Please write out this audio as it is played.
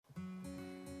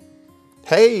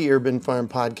Hey, Urban Farm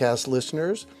Podcast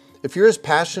listeners. If you're as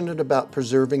passionate about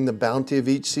preserving the bounty of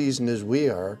each season as we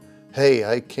are, hey,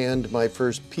 I canned my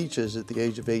first peaches at the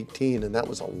age of 18, and that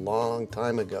was a long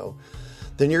time ago,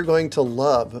 then you're going to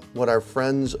love what our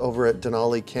friends over at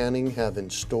Denali Canning have in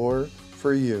store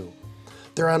for you.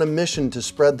 They're on a mission to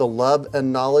spread the love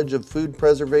and knowledge of food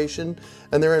preservation,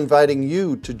 and they're inviting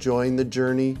you to join the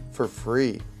journey for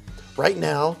free. Right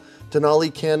now,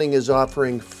 Denali Canning is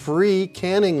offering free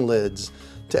canning lids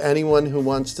to anyone who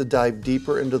wants to dive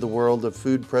deeper into the world of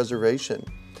food preservation.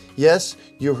 Yes,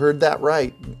 you heard that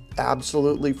right,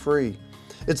 absolutely free.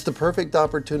 It's the perfect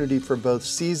opportunity for both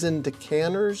seasoned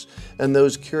canners and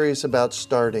those curious about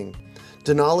starting.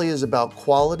 Denali is about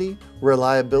quality,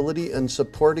 reliability, and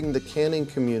supporting the canning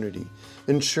community,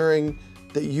 ensuring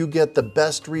that you get the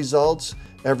best results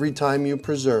every time you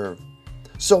preserve.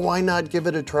 So why not give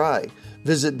it a try?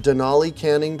 Visit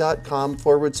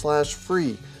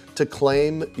denalicanning.com/free to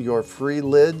claim your free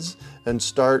lids and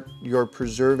start your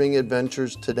preserving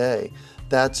adventures today.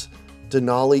 That's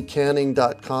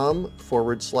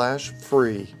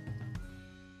denalicanning.com/free.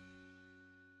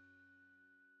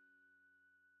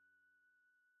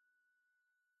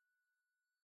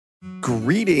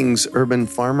 Greetings, urban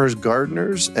farmers,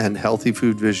 gardeners, and healthy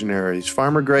food visionaries.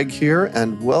 Farmer Greg here,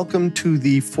 and welcome to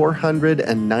the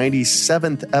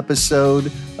 497th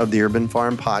episode of the Urban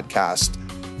Farm Podcast,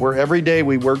 where every day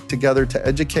we work together to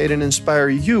educate and inspire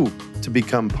you to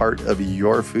become part of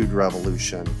your food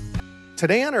revolution.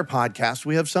 Today on our podcast,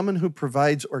 we have someone who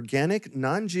provides organic,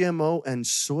 non-GMO, and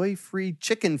soy-free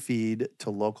chicken feed to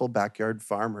local backyard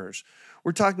farmers.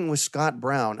 We're talking with Scott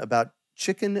Brown about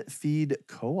chicken feed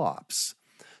co-ops.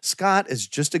 Scott is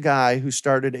just a guy who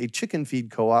started a chicken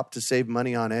feed co-op to save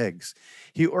money on eggs.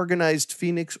 He organized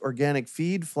Phoenix Organic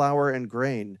Feed, Flour, and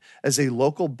Grain as a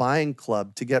local buying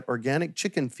club to get organic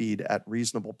chicken feed at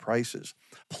reasonable prices.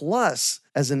 Plus,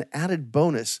 as an added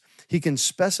bonus, he can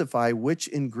specify which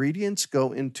ingredients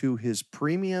go into his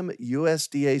premium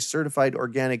USDA-certified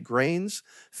organic grains,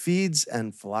 feeds,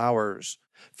 and flours.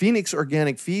 Phoenix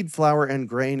Organic Feed, Flour, and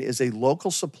Grain is a local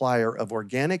supplier of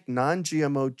organic,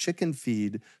 non-GMO chicken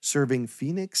feed serving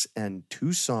Phoenix and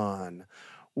Tucson.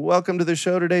 Welcome to the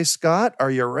show today, Scott. Are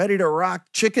you ready to rock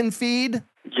chicken feed?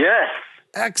 Yes.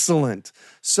 Excellent.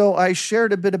 So I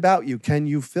shared a bit about you. Can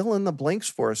you fill in the blanks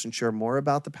for us and share more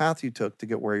about the path you took to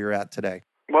get where you're at today?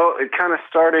 Well, it kind of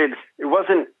started, it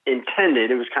wasn't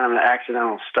intended. It was kind of an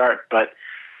accidental start, but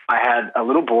I had a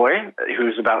little boy who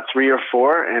was about 3 or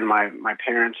 4, and my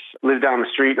parents lived down the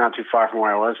street, not too far from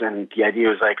where I was, and the idea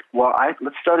was like, well,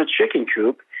 let's start a chicken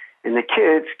coop, and the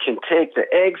kids can take the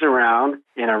eggs around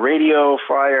in a radio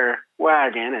flyer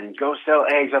wagon and go sell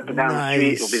eggs up and down the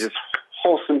street. It'll be this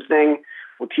wholesome thing.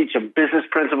 We'll teach them business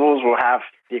principles. We'll have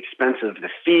the expense of the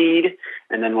feed,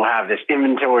 and then we'll have this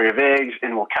inventory of eggs,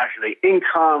 and we'll calculate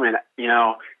income, and,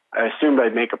 I assumed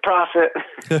I'd make a profit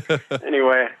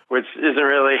anyway, which isn't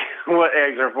really what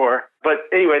eggs are for. But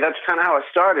anyway, that's kind of how it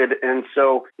started. And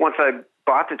so once I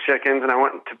bought the chickens and I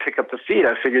went to pick up the feed,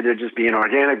 I figured there'd just be an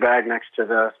organic bag next to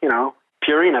the,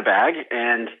 Purina bag.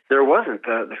 And there wasn't.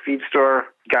 The feed store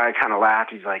guy kind of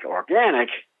laughed. He's like, organic?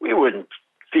 We wouldn't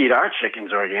feed our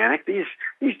chickens organic. These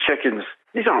chickens,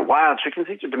 these aren't wild chickens.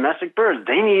 These are domestic birds.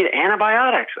 They need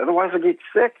antibiotics. Otherwise they'll get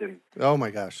sick. Oh,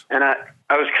 my gosh. And I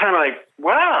was kind of like,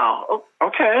 wow,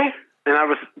 okay. And I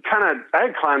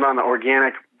had climbed on the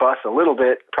organic bus a little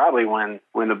bit, probably when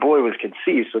the boy was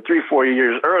conceived, so 3-4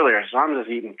 years earlier. So I'm just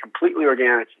eating completely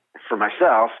organic for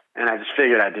myself, and I just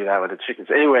figured I'd do that with the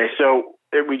chickens. Anyway, so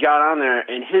we got on there,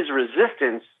 and his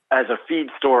resistance as a feed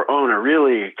store owner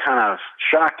really kind of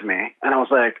shocked me. And I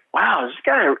was like, wow, this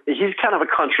guy, he's kind of a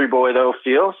country boy, though,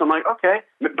 Phil. So I'm like, okay,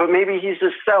 but maybe he's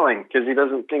just selling because he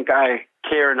doesn't think I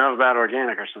care enough about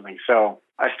organic or something. So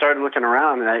I started looking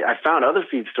around, and I found other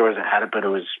feed stores that had it, but it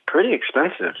was pretty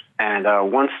expensive. And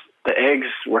once the eggs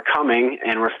were coming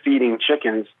and we're feeding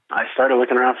chickens, I started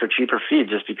looking around for cheaper feed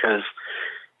just because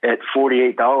at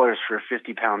 $48 for a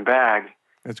 50-pound bag,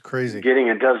 that's crazy. Getting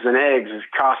a dozen eggs is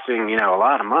costing, a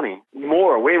lot of money.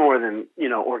 Way more than,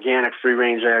 organic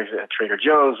free-range eggs at Trader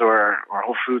Joe's or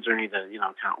Whole Foods or any of the,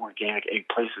 kind of organic egg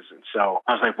places. And so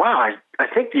I was like, wow, I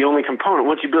think the only component,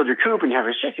 once you build your coop and you have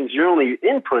your chickens, your only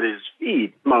input is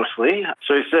feed, mostly.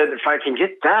 So he said, if I can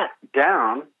get that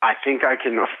down, I think I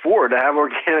can afford to have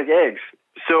organic eggs.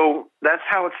 So that's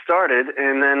how it started.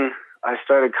 And then I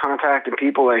started contacting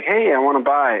people like, hey, I want to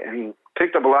buy, and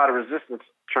picked up a lot of resistance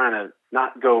trying to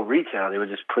not go retail. They would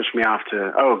just push me off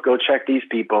to, go check these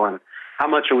people, and how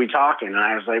much are we talking? And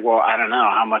I was like, well, I don't know.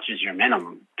 How much is your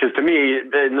minimum? Because to me,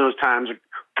 in those times,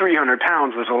 300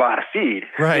 pounds was a lot of feed,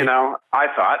 right. I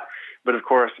thought. but of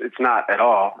course it's not at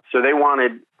all. So they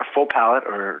wanted a full pallet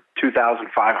or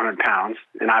 2,500 pounds.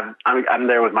 And I'm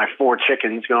there with my 4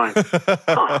 chickens going,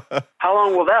 how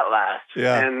long will that last?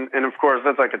 Yeah. And of course,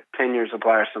 that's like a 10-year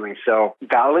supply or something. So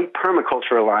Valley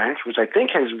Permaculture Alliance, which I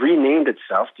think has renamed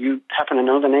itself. Do you happen to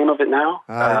know the name of it now?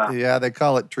 Yeah, they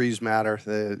call it Trees Matter.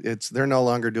 They're no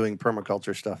longer doing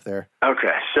permaculture stuff there.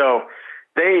 Okay. So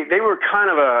they were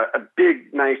kind of a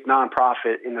big, nice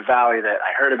nonprofit in the Valley that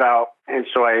I heard about. And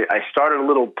so I started a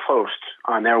little post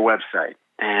on their website.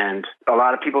 And a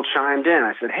lot of people chimed in.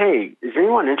 I said, hey, is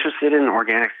anyone interested in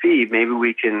organic feed? Maybe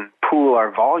we can pool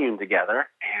our volume together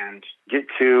and get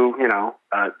to,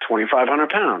 2,500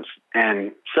 pounds.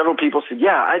 And several people said,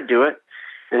 yeah, I'd do it.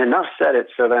 And enough said it.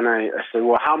 So then I said,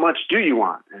 well, how much do you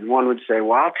want? And one would say,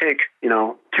 well, I'll take,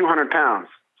 200 pounds.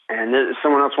 And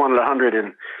someone else wanted 100.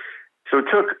 And so it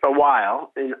took a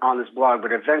while on this blog,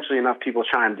 but eventually enough people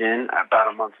chimed in about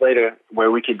a month later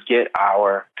where we could get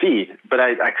our feed. But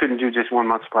I couldn't do just 1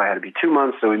 month supply. It had to be 2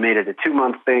 months, so we made it a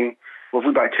 2-month thing. Well, if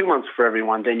we buy 2 months for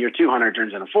everyone, then your 200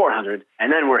 turns into 400,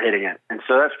 and then we're hitting it. And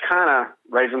so that's kind of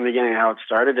right from the beginning how it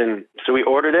started. And so we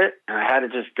ordered it, and I had to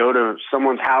just go to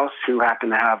someone's house who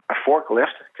happened to have a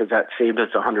forklift, because that saved us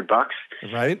 $100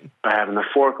 right, by having the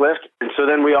forklift. And so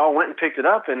then we all went and picked it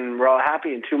up, and we're all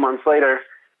happy. And 2 months later,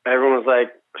 everyone was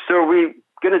like, so are we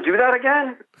going to do that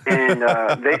again? And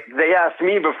they asked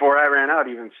me before I ran out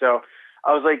even. So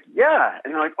I was like, yeah.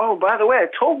 And they're like, oh, by the way, I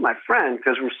told my friend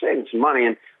because we're saving some money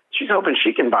and she's hoping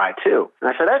she can buy too.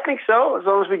 And I said, I think so. As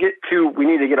long as we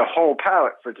need to get a whole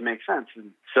pallet for it to make sense.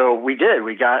 And so we did.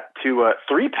 We got to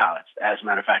 3 pallets, as a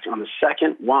matter of fact. On the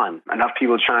second one, enough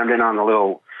people chimed in on the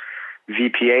little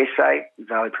VPA site,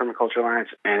 Valley Permaculture Alliance,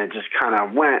 and it just kind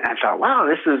of went. I thought, wow,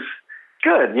 this is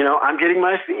good. I'm getting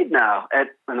my feed now and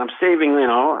I'm saving,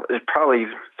 probably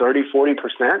 30-40%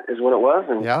 is what it was.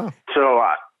 And yeah. So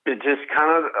it just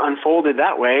kind of unfolded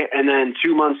that way. And then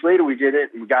 2 months later, we did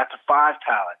it and we got to 5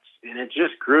 pallets and it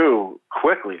just grew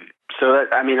quickly. So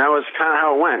that was kind of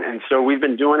how it went. And so we've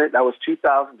been doing it. That was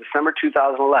December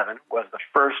 2011 was the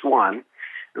first one.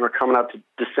 And we're coming up to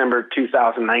December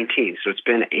 2019. So it's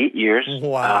been 8 years.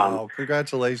 Wow.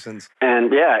 Congratulations.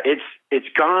 And yeah, it's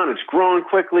gone. It's growing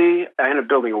quickly. I ended up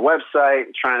building a website,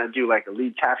 trying to do like a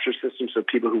lead capture system so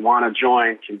people who want to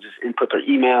join can just input their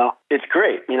email. It's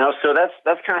great, so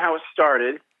that's kind of how it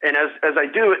started. And as I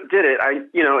did it,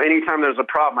 anytime there's a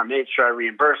problem, I made sure I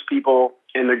reimburse people.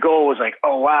 And the goal was like,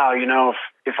 oh, wow,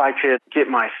 if I could get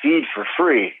my feed for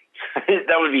free,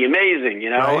 that would be amazing,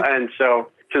 Right. And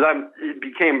so, because it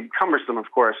became cumbersome, of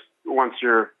course, once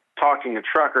you're talking to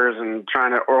truckers and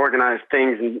trying to organize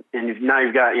things, and now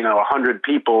you've got 100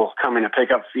 people coming to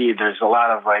pick up feed. There's a lot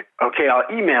of like, okay, I'll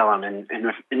email them, and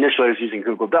initially I was using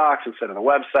Google Docs instead of the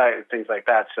website and things like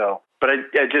that. So, but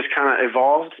it just kind of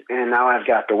evolved, and now I've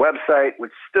got the website,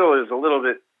 which still is a little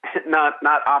bit not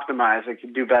optimized. I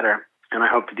could do better, and I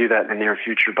hope to do that in the near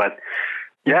future. But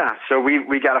yeah, so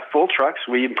we got a full truck.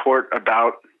 So we import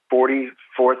about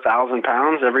 44,000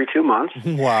 pounds every 2 months.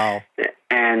 Wow.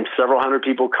 And several hundred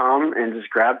people come and just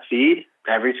grab feed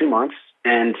every 2 months.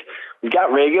 And we've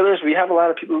got regulars. We have a lot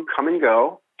of people who come and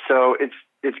go. So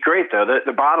it's great, though.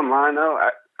 The bottom line, though,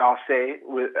 I'll say,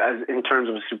 in terms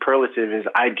of a superlative, is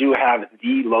I do have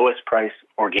the lowest price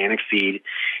organic feed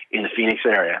in the Phoenix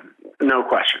area. No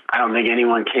question. I don't think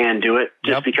anyone can do it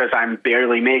just because I'm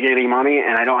barely making any money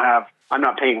and I'm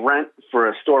not paying rent for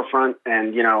a storefront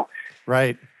and,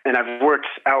 Right. And I've worked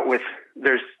out with,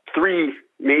 there's 3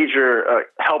 major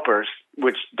helpers,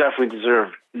 which definitely deserve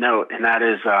note, and that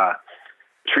is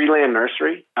Treeland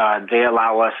Nursery. They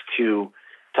allow us to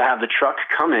have the truck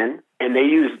come in, and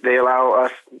they allow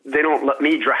us, they don't let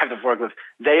me drive the forklift.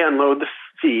 They unload the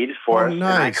feed for us,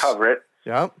 nice. And I cover it.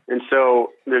 Yep. And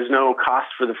so there's no cost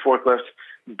for the forklift.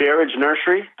 Berridge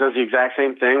Nursery does the exact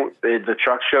same thing. The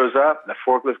truck shows up, the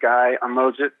forklift guy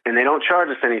unloads it, and they don't charge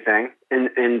us anything. And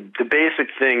the basic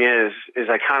thing is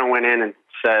I kind of went in and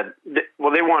said,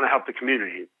 well, they want to help the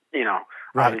community, right.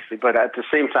 obviously. But at the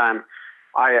same time,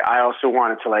 I also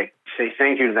wanted to say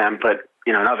thank you to them. But,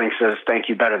 nothing says thank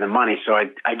you better than money. So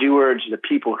I do urge the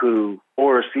people who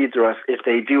order feed through us, if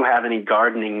they do have any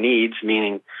gardening needs,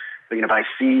 meaning they're going to buy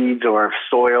seeds or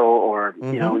soil or,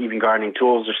 even gardening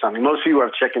tools or something. Most people who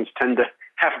have chickens tend to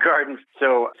have gardens.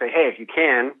 So say, hey, if you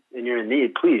can and you're in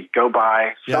need, please go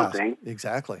buy something.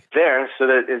 Exactly. There, so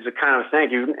that is a kind of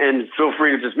thank you. And feel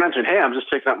free to just mention, hey, I'm just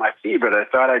picking up my feed, but I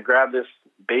thought I'd grab this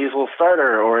basil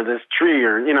starter or this tree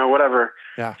or, whatever.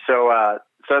 Yeah. So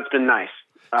that's been nice.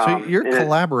 So you're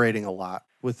collaborating a lot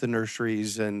with the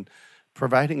nurseries and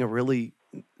providing a really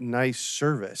nice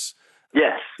service.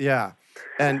 Yes. Yeah.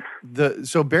 And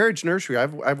so Barrage Nursery,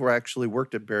 I've actually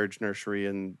worked at Barrage Nursery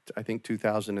in I think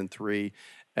 2003,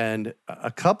 and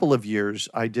a couple of years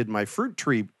I did my fruit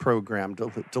tree program,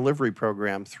 delivery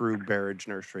program through Barrage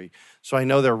Nursery. So I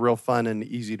know they're real fun and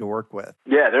easy to work with.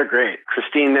 Yeah, they're great.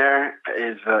 Christine there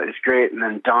is great, and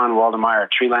then Don Waldemeyer at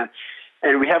Treeland.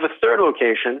 And we have a third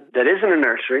location that isn't a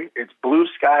nursery. It's Blue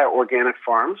Sky Organic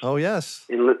Farms. Oh, yes.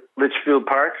 In Litchfield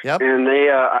Park. Yep. And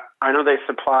I know they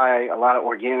supply a lot of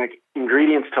organic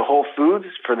ingredients to Whole Foods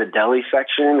for the deli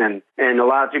section, and a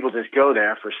lot of people just go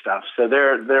there for stuff. So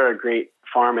they're a great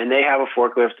farm, and they have a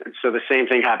forklift, and so the same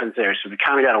thing happens there. So we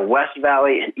kind of got a West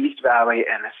Valley, an East Valley,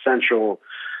 and a central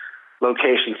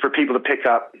location for people to pick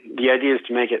up. The idea is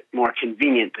to make it more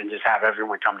convenient than just have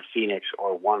everyone come to Phoenix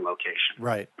or one location.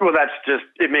 Right. Well,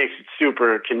 it makes it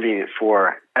super convenient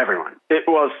for everyone. It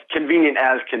was convenient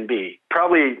as can be.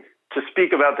 Probably to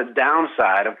speak about the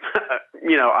downside of,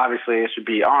 obviously I should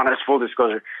be honest, full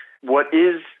disclosure. What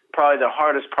is probably the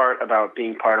hardest part about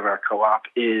being part of our co-op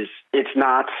is it's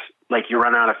not like you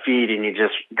run out of feed and you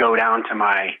just go down to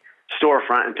my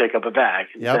storefront and pick up a bag.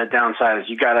 Yep. The downside is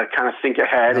you got to kind of think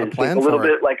ahead and think a little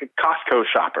bit like a Costco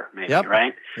shopper, maybe,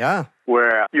 right? Yeah.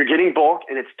 Where you're getting bulk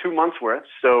and it's 2 months worth.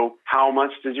 So how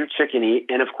much does your chicken eat?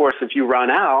 And of course, if you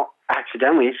run out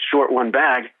accidentally, short one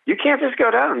bag, you can't just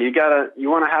go down. You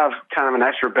want to have kind of an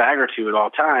extra bag or two at all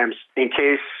times in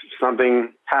case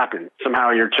something happens.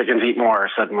 Somehow your chickens eat more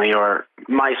suddenly, or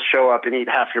mice show up and eat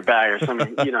half your bag or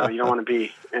something. You don't want to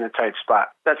be in a tight spot.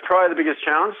 That's probably the biggest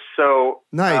challenge. So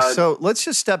nice. So let's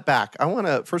just step back.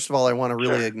 First of all, I want to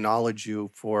really Sure. acknowledge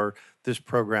you for this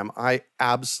program. I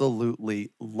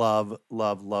absolutely love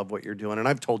what you're doing. And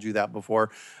I've told you that before.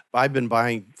 I've been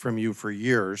buying from you for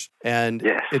years, and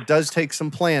Yes. It does take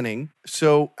some planning.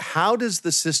 So how does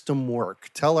the system work?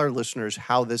 Tell our listeners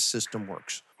how this system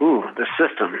works. Ooh, the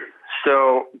system.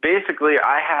 So basically,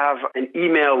 I have an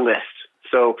email list.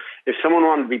 So if someone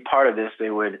wanted to be part of this, they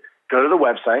would go to the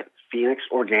website,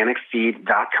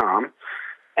 phoenixorganicfeed.com,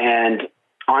 and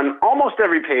on almost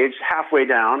every page, halfway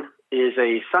down, is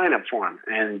a sign-up form.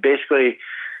 And basically,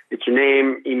 it's your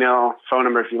name, email, phone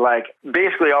number if you like.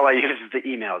 Basically, all I use is the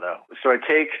email, though. So I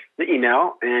take the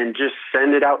email and just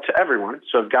send it out to everyone.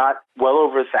 So I've got well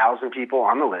over 1,000 people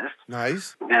on the list.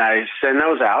 Nice. And I send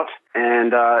those out,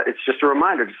 and it's just a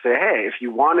reminder to say, hey, if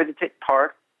you wanted to take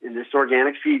part in this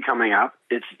organic feed coming up,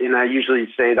 and I usually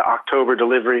say the October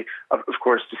delivery, of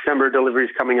course, December delivery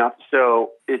is coming up.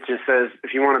 So it just says,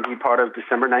 if you want to be part of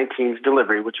December 19th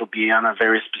delivery, which will be on a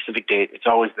very specific date, it's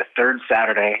always the third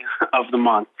Saturday of the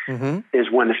month,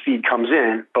 is when the feed comes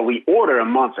in, but we order a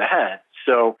month ahead.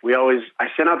 So I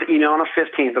send out the email on the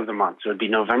 15th of the month. So it'd be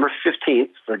November 15th,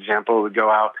 for example, it would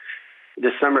go out.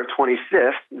 December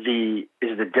 25th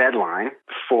is the deadline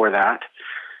for that,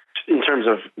 in terms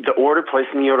of the order,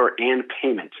 placing the order, and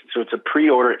payment. So it's a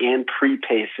pre-order and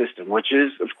prepay system, which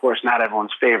is, of course, not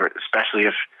everyone's favorite, especially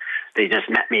if they just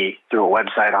met me through a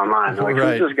website online. They're like,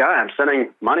 Right. Who's this guy I'm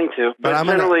sending money to? But I'm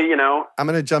generally, I'm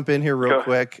going to jump in here real Go.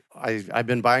 quick. I've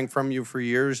been buying from you for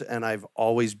years, and I've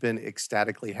always been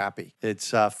ecstatically happy.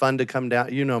 It's fun to come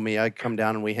down. You know me. I come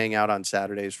down and we hang out on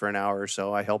Saturdays for an hour or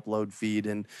so. I help load feed,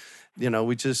 and,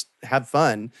 we just have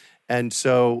fun. And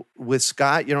so with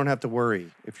Scott, you don't have to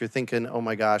worry. If you're thinking, oh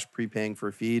my gosh, prepaying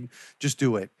for feed, just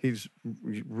do it. He's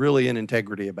really in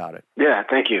integrity about it. Yeah,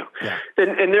 thank you. Yeah.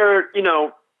 And there,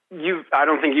 I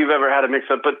don't think you've ever had a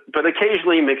mix-up, but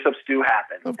occasionally mix-ups do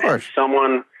happen. Of course. And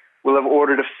someone will have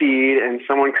ordered a feed, and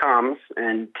someone comes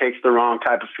and takes the wrong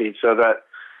type of feed, so that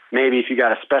maybe if you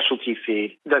got a specialty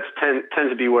feed, that tends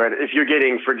to be where, if you're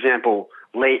getting, for example,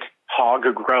 late hog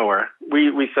grower,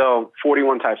 we sell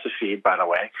 41 types of feed, by the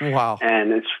way. Wow.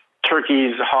 And it's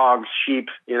turkeys, hogs, sheep,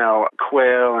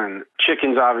 quail, and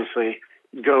chickens, obviously,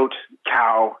 goat,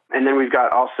 cow. And then we've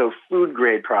got also food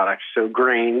grade products, so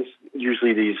grains,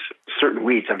 usually these certain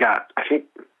wheats. I've got, I think,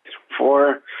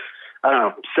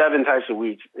 7 types of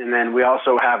wheats. And then we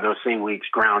also have those same wheats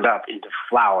ground up into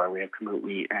flour. We have kamut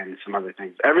wheat and some other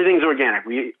things. Everything's organic.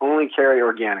 We only carry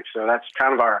organic. So that's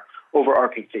kind of our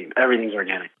overarching theme. Everything's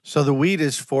organic. So the wheat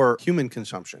is for human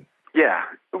consumption. Yeah.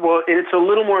 Well, it's a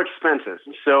little more expensive.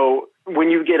 So when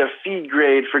you get a feed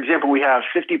grade, for example, we have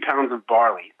 50 pounds of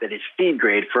barley that is feed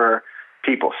grade for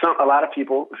people. A lot of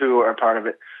people who are part of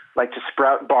it like to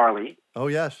sprout barley. Oh,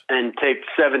 yes. And take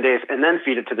 7 days and then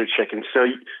feed it to their chickens. So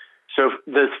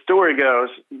the story goes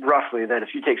roughly that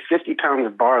if you take 50 pounds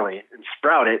of barley and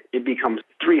sprout it, it becomes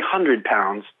 300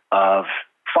 pounds of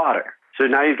fodder. So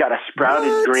now you've got a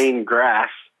sprouted grain grass.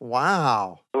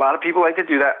 Wow. A lot of people like to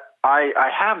do that. I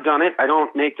have done it. I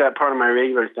don't make that part of my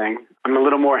regular thing. I'm a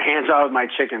little more hands-on with my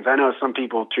chickens. I know some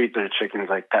people treat their chickens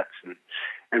like pets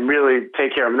and really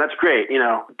take care of them. That's great,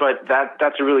 but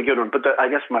that's a really good one. But I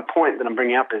guess my point that I'm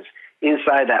bringing up is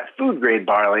inside that food-grade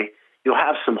barley, you'll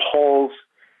have some holes,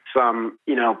 some,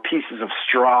 pieces of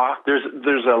straw.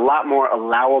 There's a lot more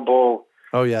allowable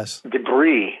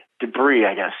debris,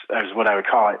 I guess, is what I would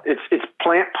call it. It's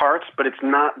plant parts, but it's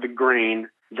not the grain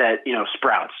that,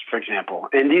 sprouts, for example.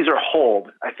 And these are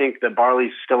hulled. I think the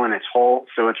barley's still in its hull,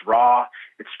 so it's raw,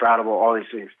 it's sproutable, all these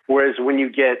things. Whereas when you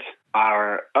get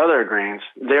our other grains,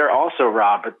 they're also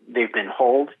raw, but they've been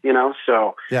hulled,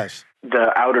 so yes,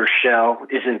 the outer shell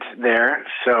isn't there.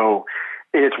 So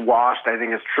it's washed. I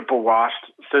think it's triple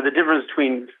washed. So the difference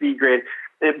between feed grade,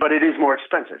 but it is more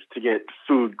expensive to get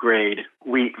food grade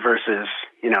wheat versus,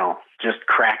 just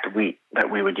cracked wheat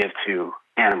that we would give to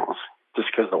animals, just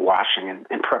because of the washing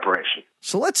and preparation.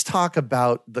 So let's talk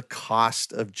about the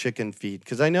cost of chicken feed,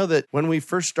 because I know that when we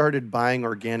first started buying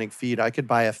organic feed, I could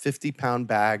buy a 50-pound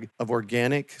bag of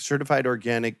certified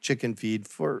organic chicken feed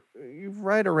for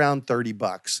right around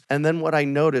 $30. And then what I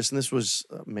noticed, and this was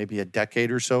maybe a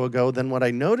decade or so ago, then what I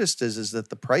noticed is that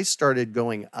the price started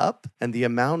going up and the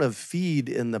amount of feed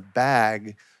in the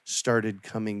bag started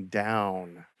coming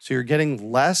down. So you're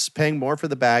getting less, paying more for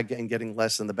the bag and getting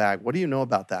less in the bag. What do you know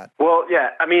about that? Well, yeah,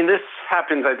 this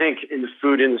happens, I think, in the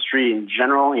food industry in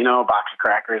general, a box of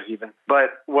crackers even.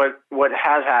 But what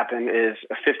has happened is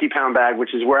a 50-pound bag,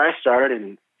 which is where I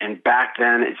started, and back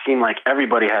then it seemed like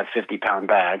everybody had 50-pound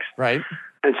bags. Right.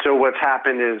 And so what's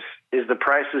happened is the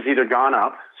price has either gone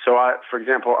up. So, for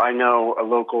example, I know a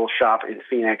local shop in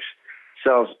Phoenix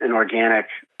sells an organic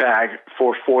bag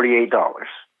for $48.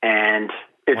 And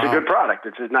it's a good product.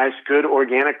 It's a nice, good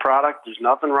organic product. There's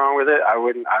nothing wrong with it. I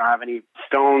don't have any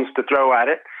stones to throw at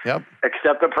it. Yep.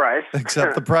 Except the price.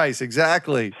 Except the price,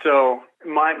 exactly. So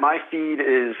my feed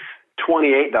is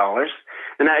 $28.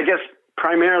 And I guess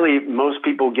primarily most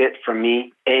people get from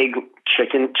me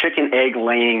chicken egg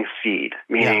laying feed,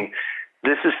 meaning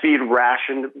this is feed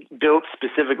rationed, built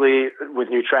specifically with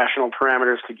nutritional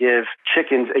parameters to give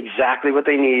chickens exactly what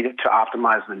they need to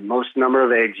optimize the most number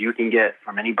of eggs you can get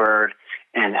from any bird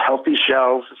and healthy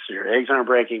shells so your eggs aren't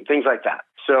breaking, things like that.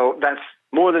 So that's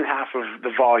more than half of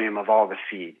the volume of all the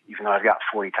feed, even though I've got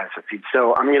 40 types of feed.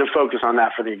 So I'm going to focus on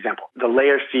that for the example. The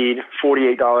layer feed,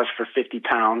 $48 for 50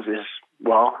 pounds is,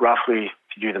 roughly,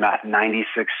 if you do the math,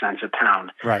 96 cents a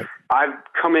pound. Right. I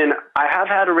have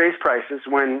had to raise prices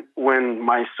when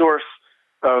my source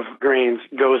of grains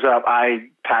goes up, I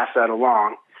pass that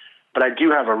along, but I do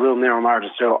have a real narrow margin.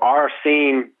 So our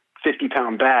same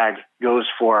 50-pound bag goes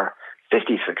for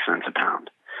 56 cents a pound.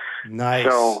 Nice.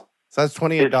 So that's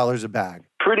 $28 a bag.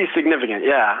 Pretty significant,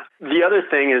 yeah. The other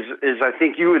thing is I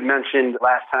think you had mentioned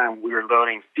last time we were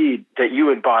loading feed that you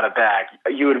had bought a bag.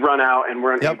 You had run out and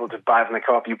weren't able to buy from the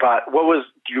co-op. You bought,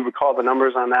 do you recall the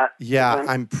numbers on that? Yeah,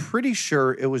 I'm pretty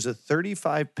sure it was a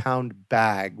 35-pound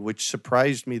bag, which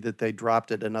surprised me that they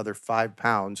dropped it another 5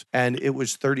 pounds, and it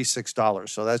was $36.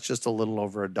 So that's just a little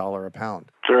over $1 a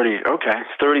pound. 30, okay. It's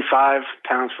 35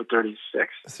 pounds for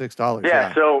 36. $6,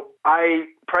 yeah. So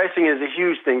pricing is a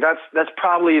huge thing. That's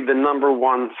probably the number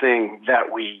one thing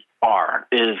that we are,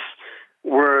 is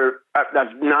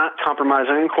I'm not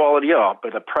compromising in quality at all,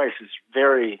 but the price is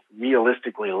very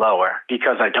realistically lower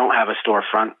because I don't have a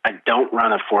storefront. I don't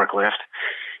run a forklift.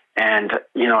 And,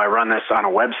 I run this on a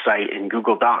website in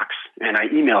Google Docs, and I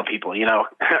email people,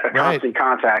 a constant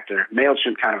contact or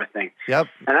MailChimp kind of a thing. Yep.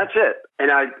 And that's it.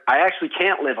 And I actually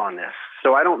can't live on this.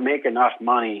 So I don't make enough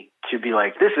money to be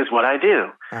like, this is what I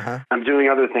do. Uh-huh. I'm doing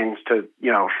other things to,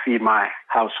 feed my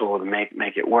household and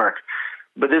make it work.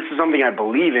 But this is something I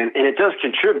believe in, and it does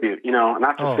contribute,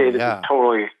 not to say this is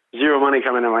totally zero money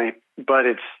coming in my, but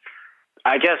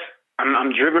I guess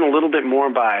I'm driven a little bit more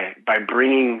by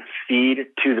bringing feed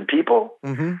to the people.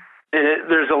 Mm-hmm. And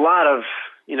there's a lot of,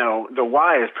 the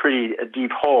why is pretty a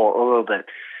deep hole a little bit.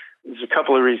 There's a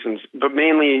couple of reasons, but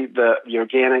mainly the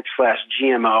organic /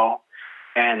 GMO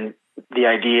and the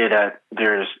idea that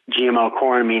there's GMO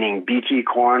corn, meaning BT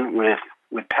corn with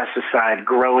pesticide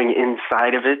growing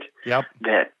inside of it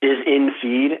that is in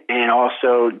feed, and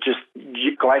also just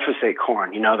glyphosate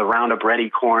corn, the Roundup Ready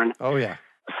corn. Oh, yeah.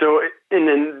 So, and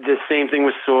then the same thing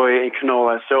with soy and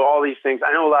canola. So all these things,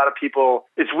 I know a lot of people,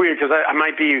 it's weird because I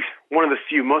might be one of the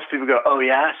few, most people go, oh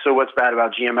yeah, so what's bad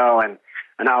about GMO? And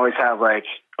I always have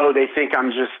they think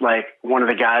I'm just like one of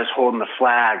the guys holding the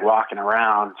flag walking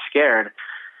around scared.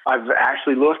 I've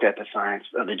actually looked at the science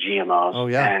of the GMOs. Oh,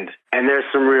 yeah. And there's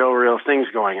some real things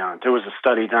going on. There was a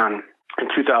study done in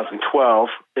 2012.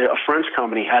 A French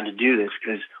company had to do this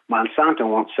because Monsanto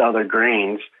won't sell their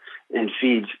grains in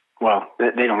feeds. Well,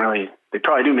 they don't really, they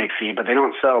probably do make feed, but they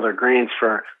don't sell their grains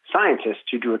for scientists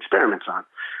to do experiments on.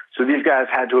 So these guys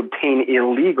had to obtain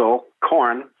illegal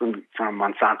corn from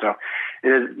Monsanto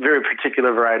in a very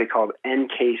particular variety called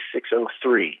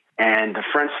NK603. And the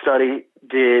French study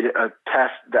did a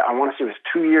test that I want to say was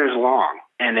 2 years long.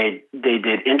 And they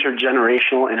did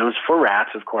intergenerational, and it was for rats,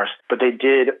 of course, but they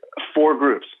did 4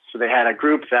 groups. So they had a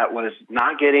group that was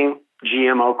not getting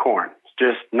GMO corn,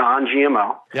 just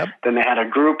non-GMO. Yep. Then they had a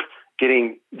group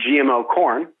getting GMO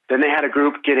corn. Then they had a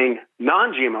group getting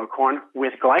non-GMO corn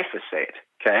with glyphosate,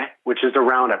 okay, which is the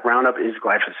Roundup. Roundup is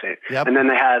glyphosate. Yep. And then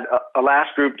they had a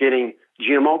last group getting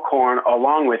GMO corn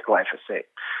along with glyphosate.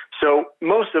 So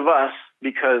most of us,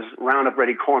 because Roundup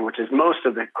Ready corn, which is most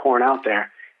of the corn out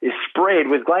there, is sprayed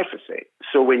with glyphosate.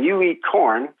 So when you eat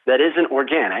corn that isn't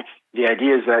organic, the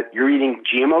idea is that you're eating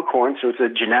GMO corn, so it's a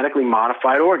genetically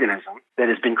modified organism that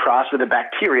has been crossed with a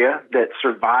bacteria that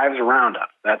survives Roundup.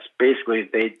 That's basically,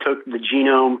 they took the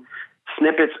genome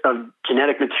snippets of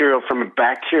genetic material from a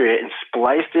bacteria and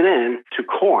spliced it in to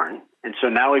corn. And so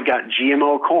now we've got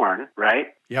GMO corn,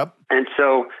 right? Yep. And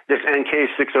so this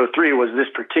NK603 was this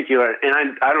particular,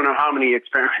 and I don't know how many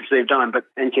experiments they've done, but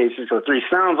NK603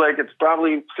 sounds like it's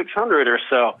probably 600 or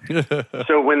so.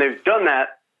 So when they've done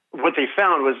that, what they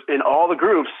found was in all the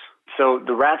groups, so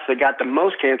the rats that got the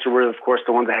most cancer were, of course,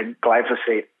 the ones that had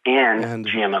glyphosate and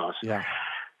GMOs. Yeah.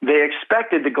 They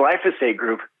expected the glyphosate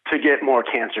group to get more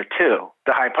cancer too.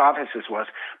 The hypothesis was,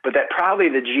 but that probably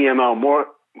the GMO, more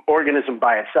organism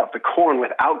by itself, the corn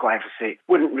without glyphosate,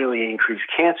 wouldn't really increase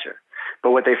cancer.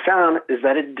 But what they found is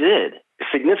that it did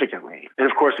significantly. And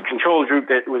of course, the control group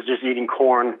that was just eating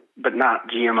corn but not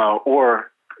GMO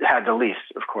or had the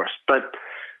least, of course. But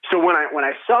so when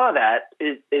I saw that,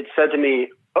 it said to me,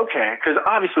 okay, because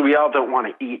obviously we all don't want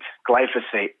to eat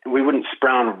glyphosate. We wouldn't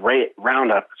spray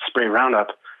Roundup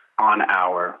on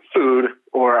our food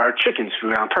or our chicken's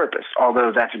food on purpose,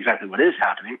 although that's exactly what is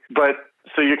happening. But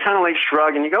so you kind of like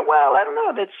shrug and you go, well, I don't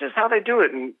know, that's just how they do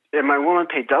it. And am I willing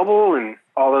to pay double and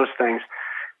all those things?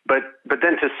 But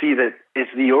then to see that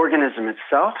it's the organism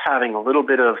itself having a little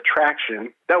bit of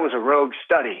traction, that was a rogue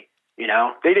study. You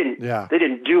know, they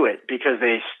didn't do it because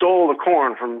they stole the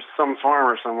corn from some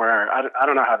farmer somewhere. I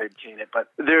don't know how they obtained it, but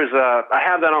I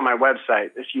have that on my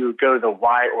website. If you go to the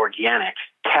Why Organic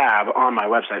tab on my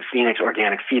website,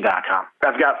 phoenixorganicfeed.com,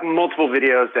 I've got multiple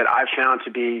videos that I've found to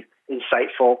be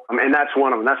insightful. And that's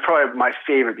one of them. That's probably my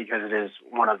favorite because it is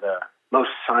one of the most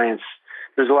science.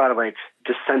 There's a lot of like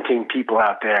dissenting people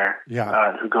out there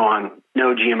who go on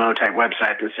no GMO type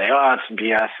websites and say, oh, it's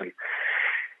BS.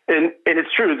 And it's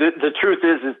true. The truth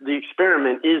is the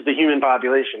experiment is the human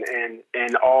population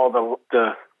and all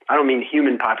the I don't mean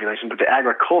human population, but the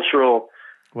agricultural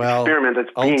experiment that's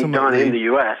being done in the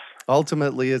U.S.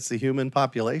 Ultimately, it's the human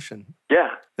population. Yeah.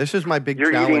 This is my big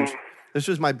challenge. This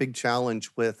is my big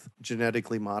challenge with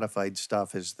genetically modified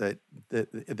stuff is that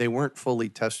they weren't fully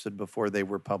tested before they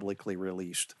were publicly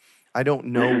released. I don't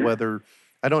know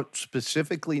I don't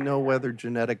specifically know whether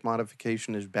genetic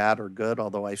modification is bad or good,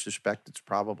 although I suspect it's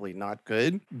probably not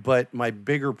good. But my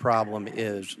bigger problem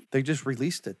is they just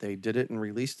released it. They did it and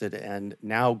released it. And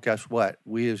now guess what?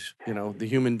 We as, the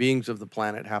human beings of the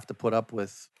planet have to put up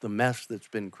with the mess that's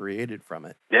been created from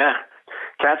it. Yeah.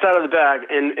 Cat's out of the bag,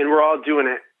 and we're all doing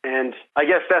it. And I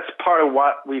guess that's part of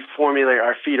what we formulate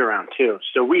our feed around, too.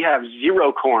 So we have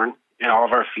 0 corn in all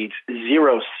of our feeds,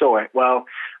 0 soy. Well,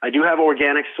 I do have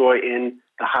organic soy in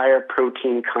the higher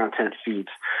protein content feeds.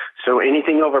 So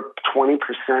anything over 20%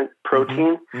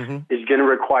 protein is going to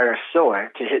require soy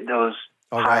to hit those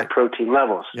high protein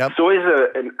levels. Yep. Soy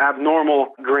is an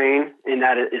abnormal grain in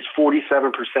that it is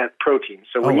 47% protein.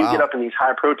 So when you get up in these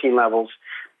high protein levels,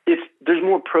 there's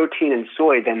more protein in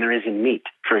soy than there is in meat,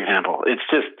 for example. It's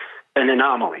just an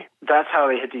anomaly. That's how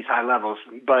they hit these high levels.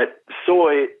 But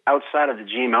soy, outside of the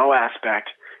GMO aspect,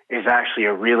 is actually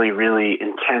a really, really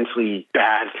intensely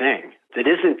bad thing that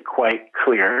isn't quite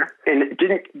clear. And it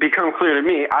didn't become clear to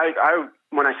me.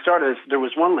 When I started this, there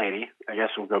was one lady, I guess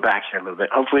we'll go back here a little bit.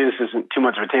 Hopefully this isn't too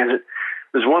much of a tangent.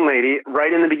 There's one lady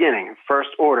right in the beginning, first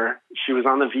order. She was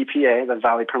on the VPA, the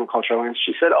Valley Permaculture Alliance.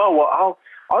 She said, oh, well,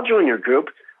 I'll join your group.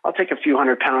 I'll take a few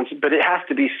 100 pounds, but it has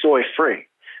to be soy-free.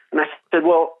 And I said,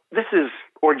 well, this is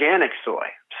organic soy,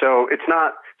 so it's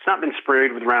not been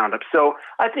sprayed with Roundup, so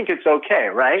I think it's okay,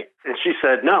 right? And she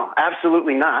said, no,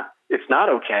 absolutely not. It's not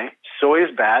okay. Soy is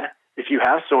bad. If you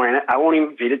have soy in it, I won't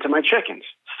even feed it to my chickens.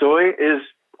 Soy is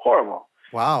horrible.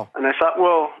 Wow. And I thought,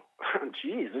 well,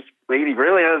 geez, this lady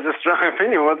really has a strong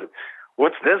opinion.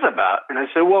 What's this about? And I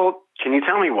said, well, can you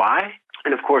tell me why?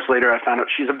 And of course, later I found out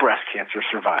she's a breast cancer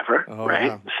survivor, right?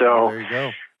 Yeah. So there you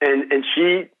go. And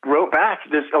she wrote back.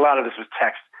 A lot of this was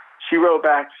text. She wrote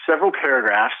back several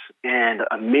paragraphs and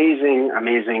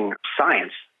amazing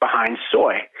science behind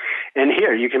soy. And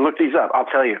here, you can look these up. I'll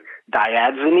tell you,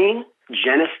 diazinine,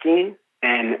 genistein,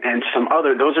 and some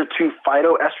other. Those are two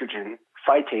phytoestrogen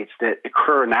phytates that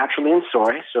occur naturally in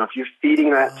soy. So if you're feeding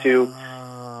that to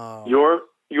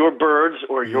your birds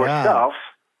or yourself,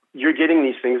 you're getting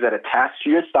these things that attach to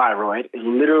your thyroid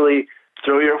and literally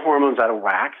throw your hormones out of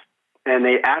whack, and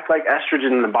they act like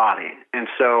estrogen in the body. And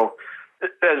so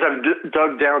as I've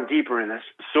dug down deeper in this,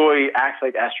 soy acts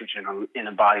like estrogen in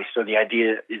the body. So the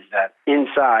idea is that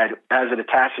inside, as it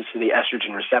attaches to the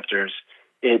estrogen receptors,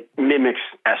 it mimics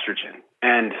estrogen.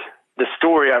 And the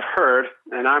story I've heard,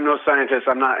 and I'm no scientist,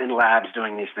 I'm not in labs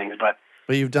doing these things, but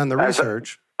you've done the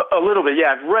research. A little bit,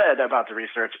 yeah. I've read about the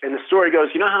research. And the story goes,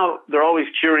 you know how they're always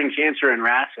curing cancer in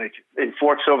rats, like in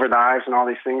forks over knives and all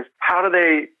these things? How do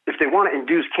they, if they want to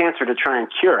induce cancer to try and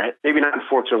cure it, maybe not in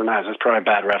forks over knives, that's probably a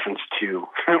bad reference to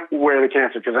where the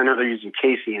cancer, because I know they're using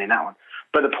casein in that one.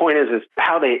 But the point is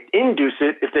how they induce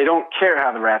it, if they don't care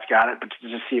how the rats got it, but to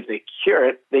just see if they cure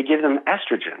it, they give them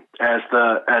estrogen as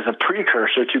a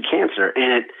precursor to cancer.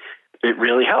 And it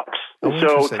really helps. And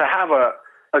so to have a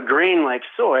grain like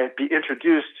soy be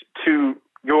introduced to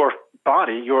your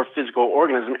body, your physical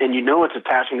organism, and you know it's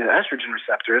attaching to the estrogen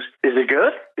receptors, is it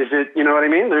good? Is it, you know what I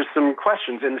mean? There's some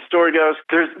questions. And the story goes,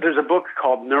 there's a book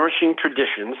called Nourishing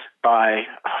Traditions by,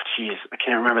 I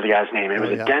can't remember the guy's name. It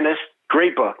was a dentist.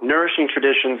 Great book, Nourishing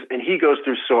Traditions, and he goes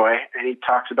through soy, and he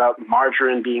talks about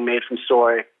margarine being made from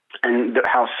soy and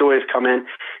how soy has come in.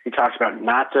 He talks about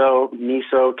natto,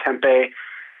 miso, tempeh,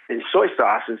 and soy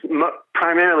sauce is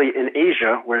primarily in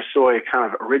Asia, where soy kind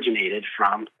of originated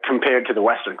from, compared to the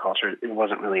Western culture. It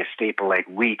wasn't really a staple like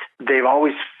wheat. They've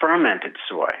always fermented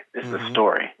soy, is the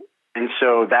story. And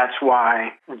so that's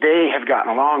why they have gotten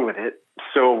along with it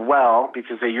so well,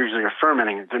 because they usually are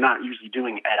fermenting it. They're not usually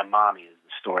doing edamame, is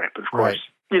the story. But of course,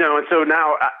 you know, and so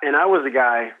now, and I was a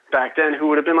guy back then who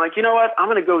would have been like, you know what, I'm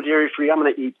going to go dairy-free. I'm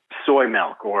going to eat soy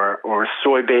milk or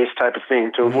soy-based type of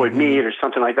thing to avoid meat or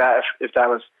something like that, if that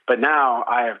was. But now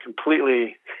I have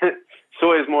completely,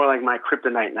 soy is more like my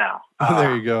kryptonite now.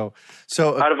 There you go.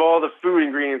 So out of all the food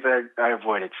ingredients, I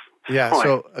avoid it. Yeah,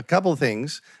 so a couple of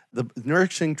things. The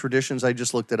Nourishing Traditions, I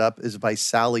just looked it up, is by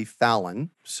Sally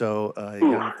Fallon. So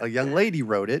a young lady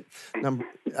wrote it.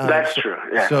 That's true,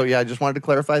 yeah. So, I just wanted to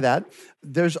clarify that.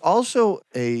 There's also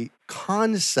a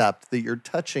concept that you're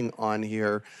touching on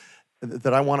here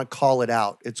that I want to call it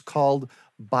out. It's called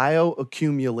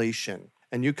bioaccumulation.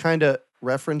 And you kind of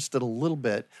referenced it a little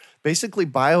bit. Basically,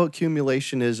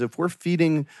 bioaccumulation is if we're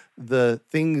feeding the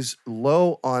things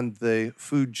low on the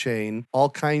food chain, all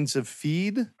kinds of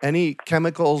feed, any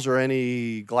chemicals or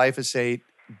any glyphosate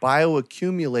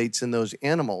bioaccumulates in those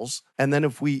animals. And then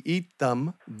if we eat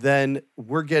them, then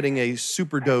we're getting a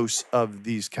super dose of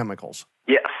these chemicals.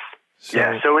 Yes.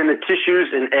 So in the tissues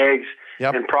and eggs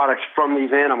and products from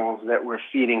these animals that we're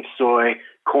feeding soy,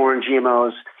 corn,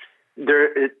 GMOs,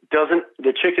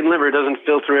 the chicken liver doesn't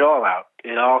filter it all out.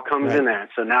 It all comes in there.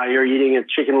 So now you're eating a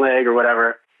chicken leg or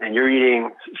whatever, and you're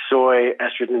eating soy,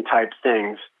 estrogen type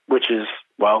things, which is,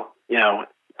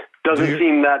 doesn't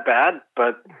seem that bad,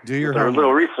 but do your homework. A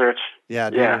little research. Yeah,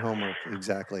 do your homework.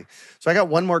 Exactly. So I got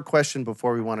one more question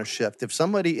before we want to shift. If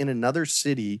somebody in another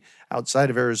city outside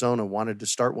of Arizona wanted to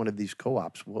start one of these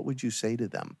co-ops, what would you say to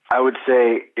them? I would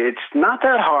say it's not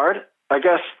that hard. I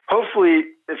guess hopefully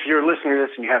if you're listening to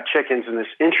this and you have chickens and this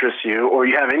interests you, or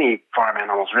you have any farm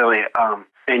animals really,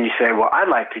 and you say, well, I'd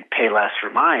like to pay less for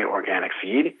my organic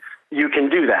feed, you can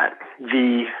do that.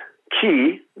 The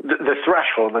key, the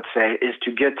threshold, let's say, is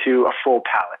to get to a full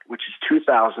pallet, which is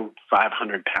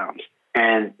 2,500 pounds.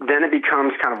 And then it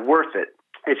becomes kind of worth it.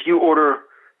 If you order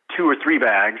 2 or 3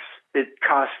 bags, it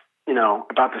costs,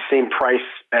 about the same price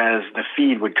as the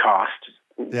feed would cost.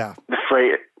 Yeah. The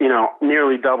freight,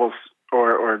 nearly doubles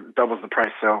or doubles the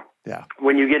price. So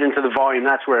when you get into the volume,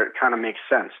 that's where it kind of makes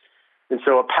sense. And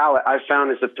so a pallet I've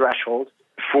found is a threshold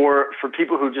for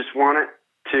people who just want it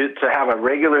to have a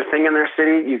regular thing in their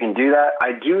city. You can do that.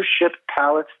 I do ship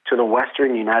pallets to the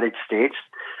Western United States.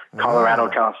 Colorado,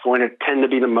 California tend to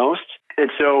be the most. And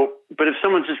so, but if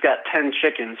someone's just got 10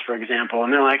 chickens, for example,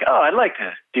 and they're like, oh, I'd like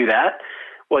to do that.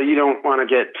 Well, you don't want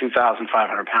to get 2,500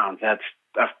 pounds. That's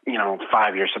a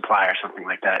 5-year supply or something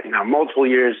like that. Multiple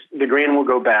years, the grain will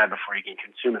go bad before you can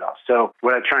consume it all. So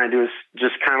what I'm trying to do is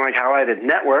just kind of like how I did,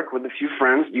 network with a few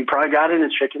friends. You probably got into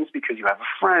chickens because you have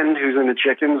a friend who's into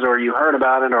chickens, or you heard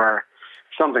about it, or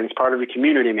something. It's part of a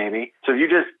community maybe. So if you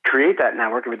just create that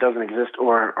network, if it doesn't exist,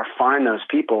 or find those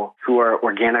people who are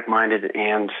organic minded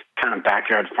and kind of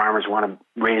backyard farmers want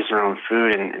to raise their own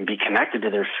food and be connected to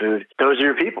their food, those are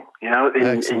your people,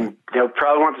 and they'll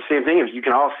probably want the same thing. If you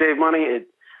can all save money,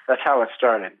 that's how it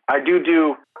started. I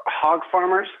do hog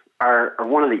farmers are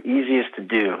one of the easiest to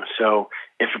do. So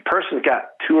if a person's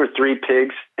got 2 or 3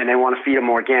 pigs and they want to feed them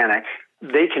organic,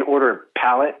 they can order a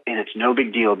pallet and it's no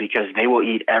big deal because they will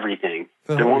eat everything.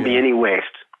 There won't be any waste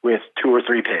with 2 or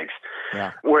 3 pigs.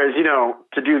 Yeah. Whereas,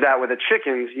 to do that with the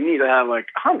chickens, you need to have like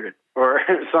 100 or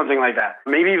something like that.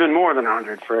 Maybe even more than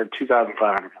 100 for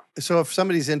 2,500. So if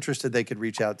somebody's interested, they could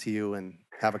reach out to you and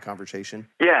have a conversation?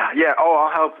 Yeah. Oh,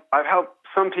 I'll help. I've helped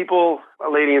some people. A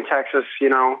lady in Texas,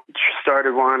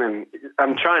 started one, and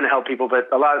I'm trying to help people, but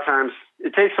a lot of times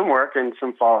it takes some work and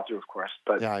some follow through, of course.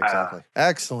 But yeah, exactly.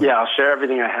 Excellent. Yeah, I'll share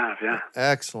everything I have. Yeah.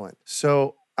 Excellent.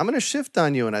 So I'm going to shift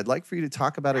on you, and I'd like for you to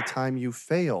talk about a time you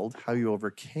failed, how you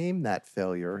overcame that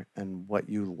failure, and what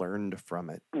you learned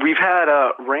from it. We've had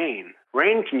rain.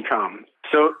 Rain can come.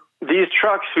 So these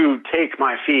trucks who take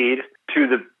my feed to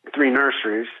the 3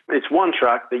 nurseries, it's one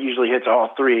truck that usually hits all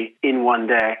 3 in one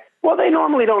day. Well, they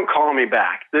normally don't call me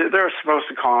back. They're supposed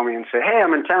to call me and say, hey,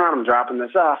 I'm in town, I'm dropping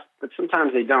this off. But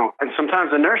sometimes they don't. And sometimes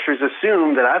the nurseries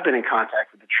assume that I've been in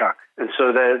contact with the truck. And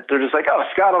so they're just like, oh,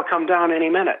 Scott will come down any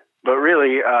minute. But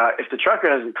really, if the trucker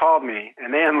hasn't called me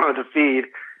and they unload the feed,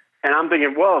 and I'm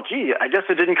thinking, well, gee, I guess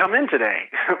it didn't come in today.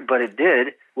 But it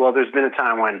did. Well, there's been a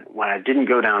time when I didn't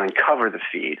go down and cover the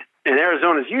feed. And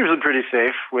Arizona's usually pretty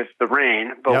safe with the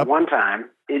rain. But one time,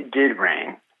 it did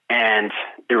rain. And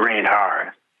it rained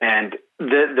hard. And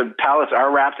the pallets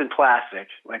are wrapped in plastic,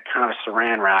 like kind of a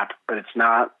saran wrap, but it's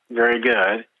not very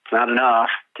good. It's not enough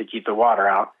to keep the water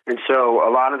out. And so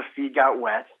a lot of the feed got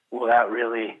wet. Well, that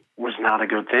really was not a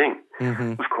good thing,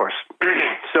 of course.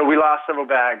 So we lost several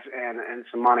bags and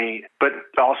some money, but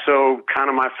also kind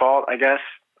of my fault, I guess.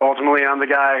 Ultimately, I'm the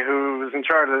guy who was in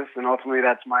charge of this, and ultimately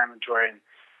that's my inventory.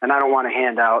 And I don't want to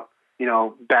hand out,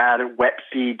 bad wet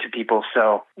feed to people.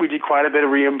 So we did quite a bit of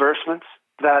reimbursements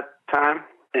that time.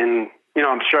 And,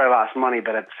 I'm sure I lost money,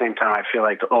 but at the same time, I feel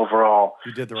like the overall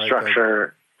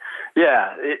structure,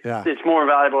 it's more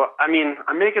valuable. I mean,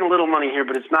 I'm making a little money here,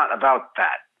 but it's not about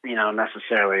that,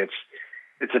 necessarily.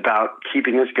 It's about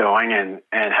keeping this going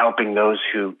and helping those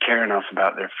who care enough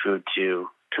about their food to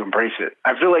embrace it.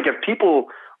 I feel like if people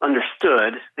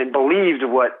understood and believed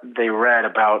what they read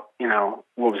about,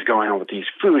 what was going on with these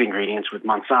food ingredients with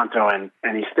Monsanto and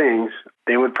these things,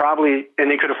 they would probably, and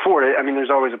they could afford it. I mean, there's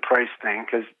always a price thing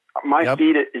because my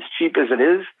feed, as cheap as it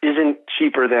is, isn't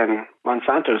cheaper than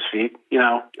Monsanto's feed.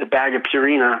 The bag of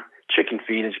Purina chicken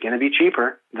feed is going to be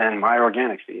cheaper than my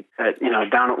organic feed.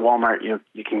 Down at Walmart,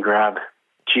 you can grab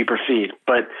cheaper feed.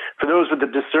 But for those with the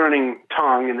discerning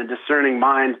tongue and the discerning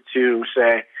mind to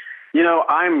say,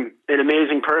 I'm an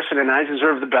amazing person and I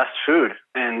deserve the best food.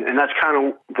 And that's kind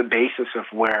of the basis of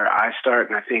where I start.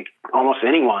 And I think almost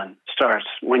anyone starts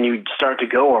when you start to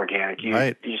go organic.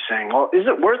 You're saying, well, is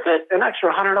it worth it? An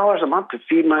extra $100 a month to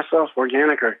feed myself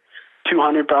organic, or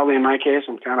 $200 probably in my case.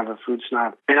 I'm kind of a food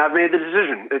snob. And I've made the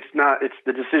decision. It's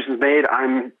the decision's made.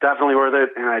 I'm definitely worth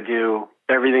it. And I do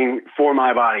everything for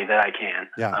my body that I can.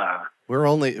 Yeah. We're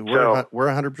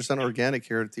 100% organic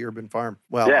here at the Urban Farm.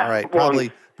 Well, all right, probably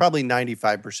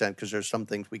 95% because there's some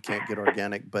things we can't get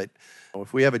organic, but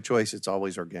if we have a choice, it's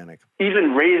always organic.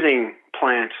 Even raising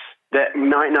plants that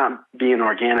might not be an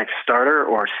organic starter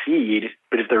or seed,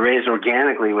 but if they're raised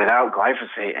organically without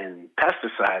glyphosate and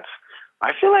pesticides,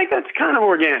 I feel like that's kind of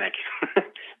organic.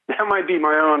 That might be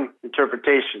my own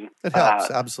interpretation. It helps,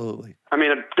 absolutely. I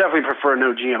mean, I definitely prefer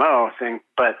no GMO thing,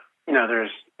 but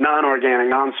there's non-organic,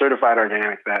 non-certified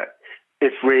organic that,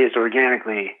 if raised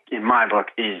organically, in my book,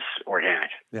 is organic.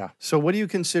 Yeah. So what do you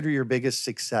consider your biggest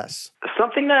success?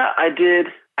 Something that I did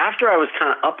after I was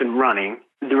kind of up and running,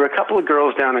 there were a couple of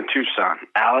girls down in Tucson,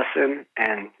 Allison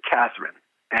and Catherine.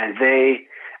 And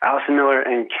Allison Miller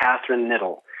and Catherine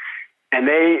Niddle. And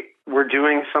they were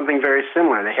doing something very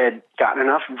similar. They had gotten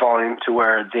enough volume to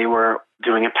where they were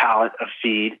doing a pallet of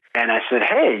feed. And I said,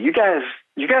 hey, you guys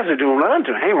are doing what I'm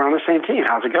doing. Hey, we're on the same team.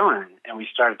 How's it going? And we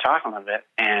started talking a little bit.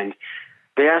 And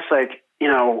they asked,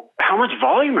 how much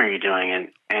volume are you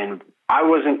doing? And I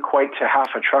wasn't quite to half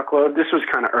a truckload. This was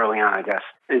kind of early on, I guess.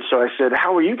 And so I said,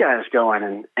 how are you guys going?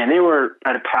 And they were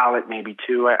at a pallet, maybe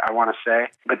 2, I want to say.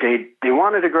 But they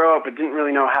wanted to grow up, but didn't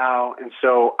really know how. And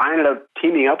so I ended up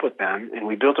teaming up with them, and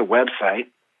we built a website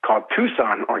called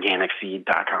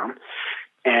TucsonOrganicFeed.com.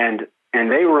 And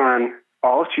they run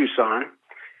all of Tucson.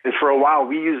 And for a while,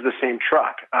 we used the same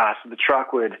truck. So the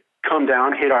truck would come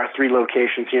down, hit our 3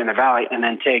 locations here in the Valley, and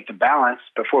then take the balance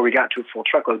before we got to a full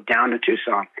truckload down to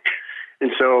Tucson.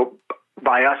 And so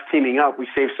by us teaming up, we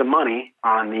saved some money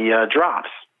on the drops.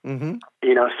 Mm-hmm.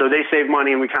 So they saved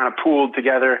money and we kind of pooled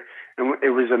together, and it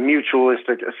was a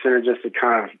mutualistic, a synergistic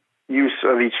kind of use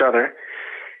of each other.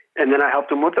 And then I helped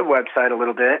them with the website a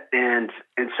little bit. And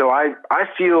so I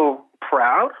feel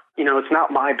proud. It's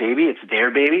not my baby, it's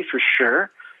their baby for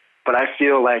sure. But I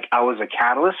feel like I was a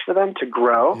catalyst for them to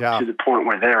grow to the point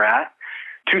where they're at.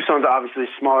 Tucson's obviously a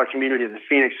smaller community than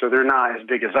Phoenix, so they're not as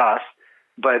big as us,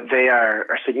 but they are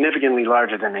significantly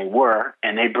larger than they were,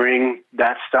 and they bring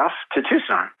that stuff to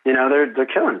Tucson. They're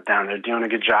killing it down there, doing a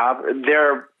good job.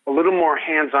 They're a little more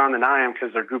hands-on than I am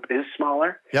because their group is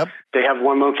smaller. Yep. They have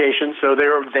one location, so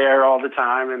they're there all the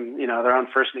time, and they're on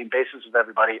first-name basis with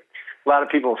everybody. A lot of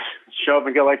people show up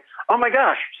and go like, "Oh my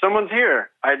gosh, someone's here.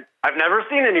 I've never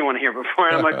seen anyone here before."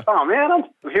 And I'm like, "Oh man, I'm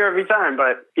here every time."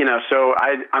 But so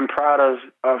I'm proud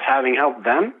of having helped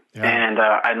them, and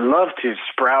I'd love to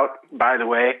sprout. By the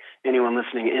way, anyone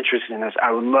listening interested in this, I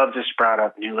would love to sprout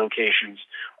up new locations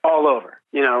all over.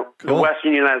 The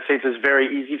Western United States is very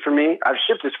easy for me. I've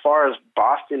shipped as far as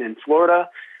Boston and Florida,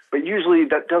 but usually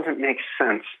that doesn't make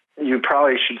sense. You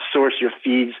probably should source your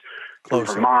feeds from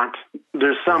Vermont.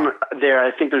 There's some there.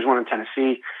 I think there's one in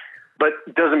Tennessee, but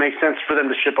it doesn't make sense for them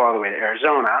to ship all the way to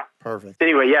Arizona. Perfect.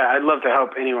 Anyway, I'd love to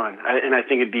help anyone. And I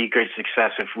think it'd be great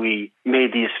success if we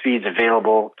made these feeds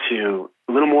available to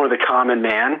a little more of the common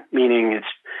man, meaning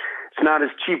it's not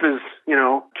as cheap as,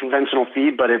 conventional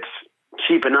feed, but it's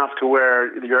cheap enough to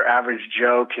where your average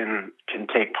Joe can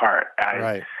take part.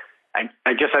 Right.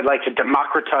 I guess I'd like to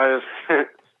democratize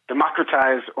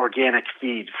organic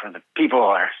feed for the people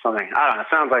or something. I don't know. It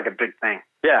sounds like a big thing.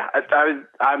 Yeah,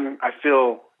 I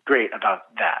feel great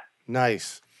about that.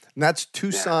 Nice. And that's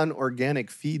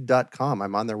TucsonOrganicFeed.com.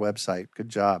 I'm on their website. Good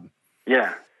job.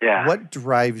 Yeah. What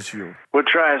drives you? What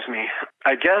drives me?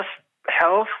 I guess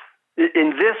health.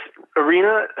 In this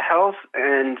arena, health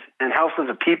and health of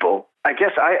the people. I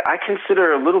guess I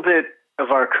consider a little bit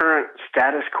of our current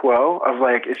status quo of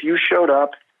like, if you showed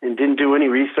up and didn't do any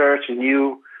research and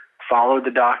you followed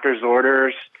the doctor's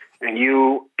orders and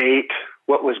you ate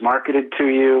what was marketed to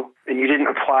you and you didn't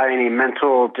apply any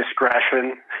mental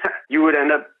discretion, you would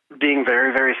end up being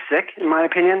very, very sick, in my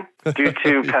opinion, due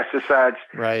to pesticides,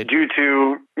 due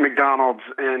to McDonald's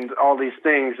and all these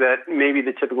things that maybe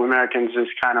the typical Americans is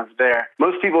kind of there.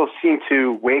 Most people seem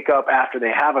to wake up after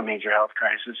they have a major health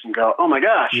crisis and go, "Oh my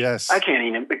gosh, I can't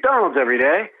eat at McDonald's every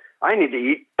day. I need to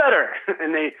eat better."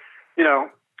 And they,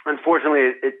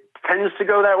 unfortunately, it tends to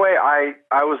go that way. I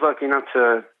was lucky enough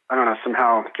to,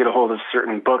 somehow get a hold of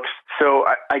certain books. So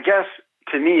I guess,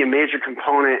 to me, a major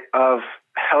component of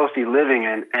healthy living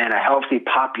and a healthy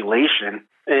population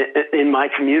in my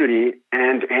community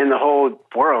and the whole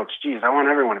world. Geez, I want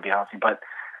everyone to be healthy, but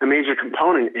a major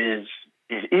component is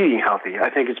eating healthy. I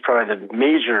think it's probably the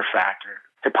major factor.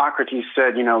 Hippocrates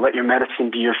said, let your medicine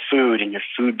be your food and your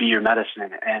food be your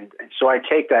medicine. And so I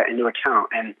take that into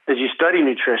account. And as you study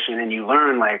nutrition and you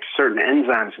learn like certain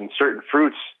enzymes and certain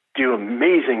fruits do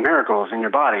amazing miracles in your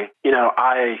body,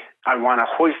 I want to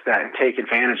hoist that and take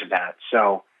advantage of that.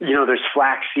 So, there's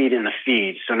flaxseed in the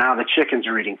feed. So now the chickens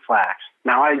are eating flax.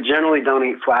 Now, I generally don't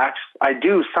eat flax. I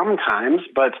do sometimes,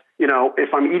 but,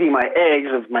 if I'm eating my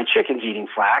eggs of my chickens eating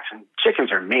flax, and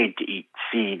chickens are made to eat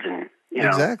seeds and,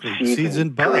 exactly. Seeds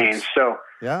and bugs. Grains. So,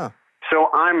 So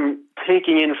I'm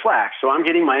taking in flax. So I'm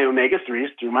getting my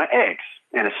omega-3s through my eggs,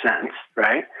 in a sense,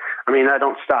 right? I mean, I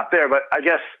don't stop there, but I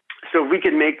guess, so if we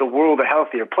could make the world a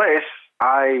healthier place,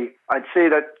 I'd say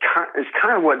that is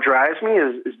kind of what drives me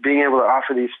is being able to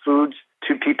offer these foods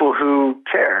to people who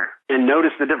care and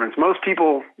notice the difference. Most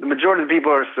people, the majority of the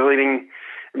people are still eating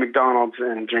McDonald's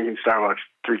and drinking Starbucks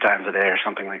 3 times a day or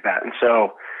something like that. And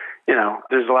so,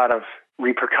 there's a lot of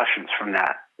repercussions from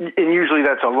that. And usually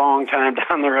that's a long time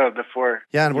down the road before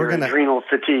your adrenal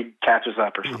fatigue catches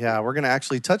up or something. Yeah, we're going to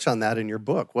actually touch on that in your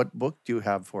book. What book do you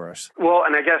have for us? Well,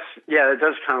 and I guess, it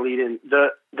does kind of lead in.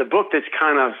 The book that's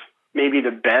kind of maybe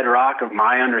the bedrock of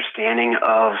my understanding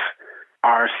of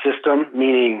our system,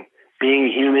 meaning being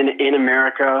human in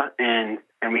America, and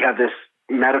we have this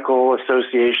medical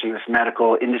association, this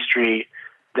medical industry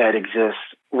that exists.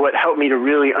 What helped me to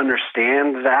really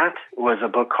understand that was a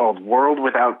book called World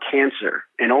Without Cancer.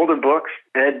 An older book,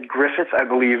 Ed Griffith, I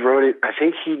believe, wrote it. I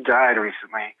think he died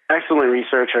recently. Excellent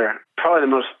researcher, probably the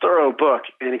most thorough book,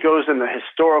 and it goes into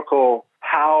historical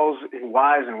hows and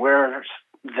whys and wheres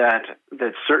that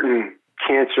certain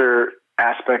cancer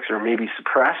aspects are maybe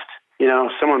suppressed.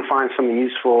 Someone finds something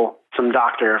useful some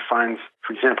doctor finds,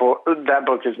 for example, that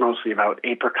book is mostly about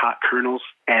apricot kernels,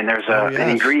 and there's an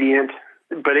ingredient,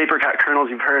 but apricot kernels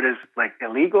you've heard is like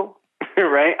illegal,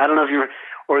 right? I don't know if you've,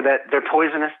 or that they're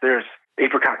poisonous. There's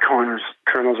apricot kernels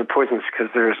are poisonous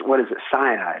because there's,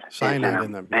 cyanide. Cyanide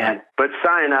in them. Yeah. But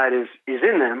cyanide is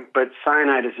in them, but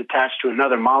cyanide is attached to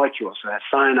another molecule, so that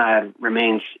cyanide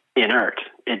remains inert.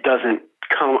 It doesn't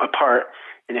come apart,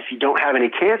 and if you don't have any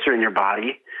cancer in your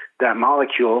body, that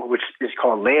molecule, which is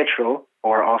called Laetrile,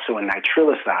 or also a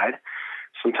nitriliside,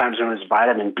 sometimes known as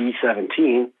vitamin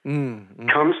B17,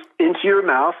 comes into your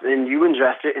mouth and you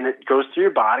ingest it and it goes through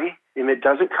your body, and it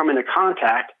doesn't come into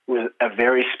contact with a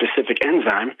very specific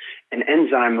enzyme, an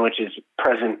enzyme which is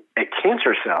present at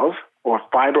cancer cells or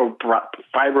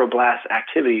fibroblast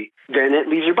activity, then it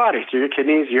leaves your body through your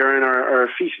kidneys, urine, or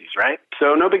feces, right?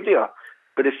 So no big deal.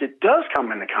 But if it does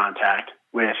come into contact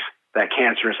with that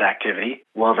cancerous activity,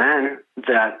 well then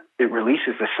that it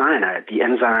releases the cyanide. The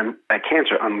enzyme at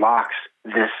cancer unlocks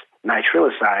this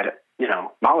nitriliside,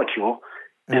 molecule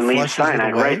and leaves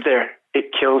cyanide right there. It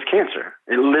kills cancer.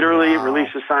 It literally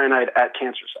releases cyanide at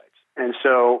cancer sites. And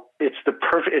so it's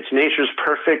nature's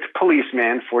perfect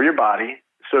policeman for your body.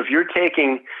 So if you're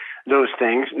taking those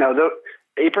things, now the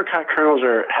apricot kernels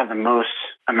have the most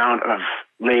amount of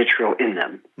Laetrile in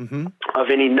them of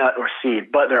any nut or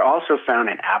seed, but they're also found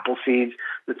in apple seeds,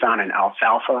 they're found in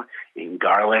alfalfa, in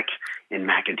garlic, in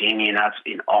macadamia nuts,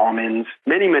 in almonds,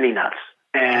 many, many nuts.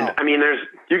 And I mean,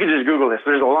 you can just Google this.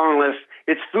 There's a long list.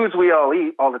 It's foods we all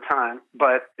eat all the time,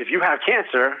 but if you have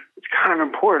cancer, it's kind of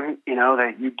important,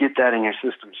 that you get that in your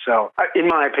system. So, in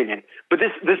my opinion, but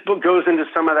this book goes into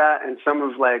some of that and some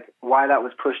of why that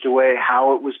was pushed away,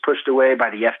 how it was pushed away by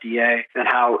the FDA, and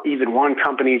how even one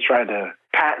company tried to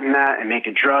patent that and make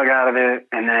a drug out of it,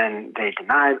 and then they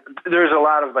denied. There's a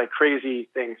lot of crazy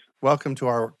things. Welcome to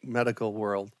our medical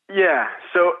world. Yeah.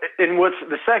 So,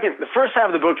 the first half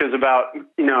of the book is about,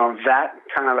 that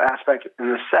kind of aspect. And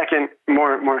the second,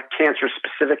 more cancer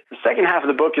specific. The second half of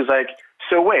the book is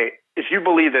so wait, if you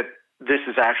believe that this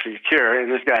is actually a cure,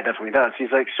 and this guy definitely does,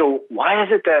 he's like, so why is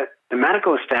it that the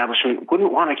medical establishment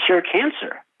wouldn't want to cure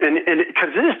cancer? And because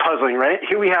it is puzzling, right?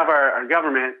 Here we have our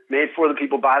government made for the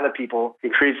people, by the people.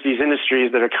 It creates these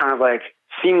industries that are kind of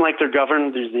seem like they're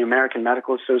governed. There's the American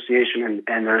Medical Association,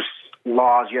 and there's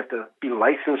laws. You have to be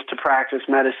licensed to practice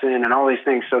medicine and all these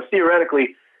things. So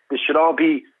theoretically, this should all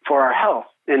be for our health.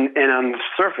 And on the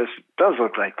surface, it does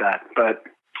look like that. But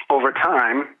over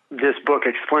time, this book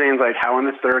explains how in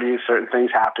the 30s certain things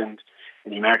happened,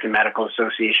 and the American Medical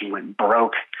Association went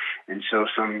broke. And so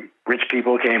some rich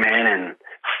people came in and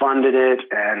funded it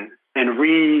and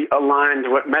realigned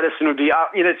what medicine would be.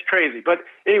 It's crazy. But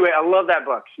anyway, I love that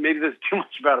book. Maybe there's too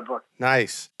much about a book.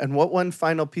 Nice. And what one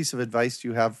final piece of advice do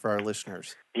you have for our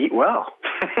listeners? Eat well.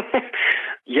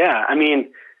 Yeah, I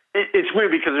mean, it's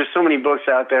weird because there's so many books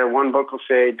out there. One book will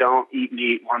say, don't eat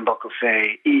meat. One book will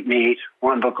say, eat meat.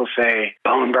 One book will say,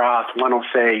 bone broth. One will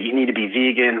say, you need to be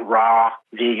vegan, raw,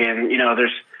 vegan.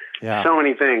 There's so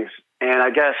many things. And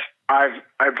I guess I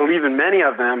believe in many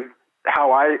of them.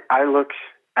 How I look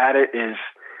at it is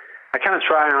I kind of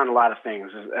try on a lot of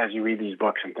things as you read these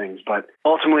books and things. But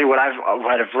ultimately what I've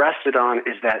rested on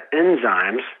is that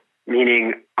enzymes,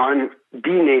 meaning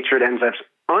denatured enzymes,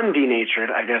 undenatured,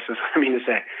 I guess is what I mean to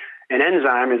say. An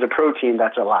enzyme is a protein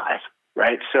that's alive,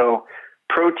 right? So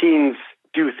proteins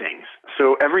do things.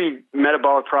 So every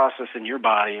metabolic process in your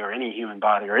body or any human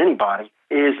body or any body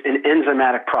is an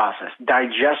enzymatic process.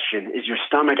 Digestion is your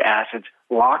stomach acids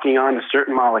locking onto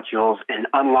certain molecules and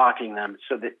unlocking them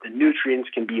so that the nutrients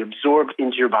can be absorbed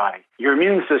into your body. Your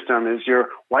immune system is your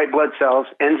white blood cells,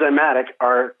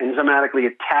 are enzymatically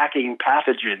attacking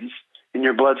pathogens in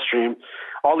your bloodstream,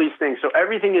 all these things. So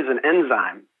everything is an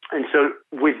enzyme. And so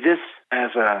with this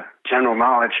as a general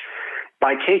knowledge,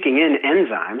 by taking in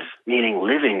enzymes, meaning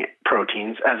living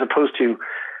proteins, as opposed to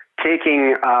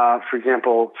taking, for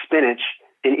example, spinach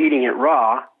and eating it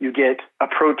raw, you get a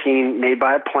protein made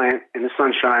by a plant in the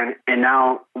sunshine. And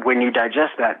now when you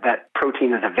digest that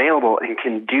protein is available and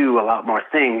can do a lot more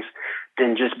things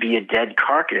than just be a dead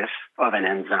carcass of an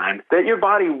enzyme that your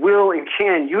body will and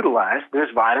can utilize. There's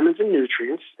vitamins and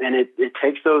nutrients, and it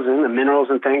takes those in, the minerals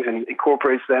and things, and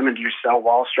incorporates them into your cell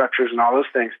wall structures and all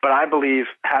those things. But I believe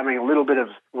having a little bit of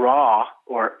raw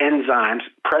or enzymes,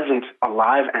 present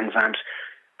alive enzymes,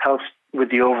 helps with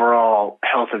the overall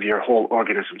health of your whole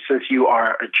organism. Since you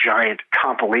are a giant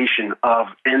compilation of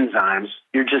enzymes,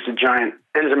 you're just a giant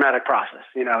enzymatic process.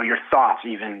 Your thoughts,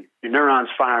 even your neurons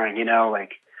firing,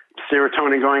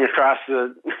 serotonin going across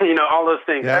all those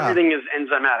things. Yeah. Everything is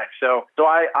enzymatic. So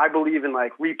I believe in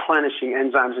replenishing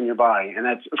enzymes in your body. And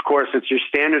that's, of course, it's your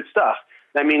standard stuff.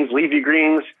 That means leafy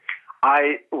greens.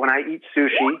 When I eat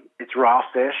sushi, it's raw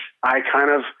fish. I kind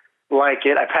of like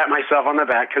it. I pat myself on the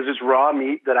back because it's raw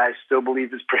meat that I still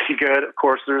believe is pretty good. Of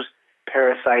course, there's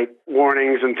parasite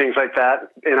warnings and things like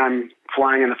that, and I'm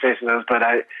flying in the face of those.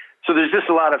 So there's just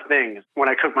a lot of things. When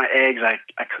I cook my eggs, I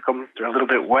cook them. They're a little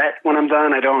bit wet when I'm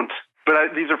done.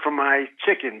 These are from my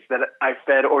chickens that I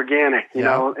fed organic, you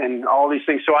know, and all these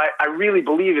things. So I really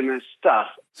believe in this stuff.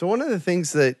 So one of the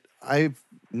things that I've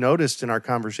noticed in our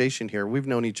conversation here, we've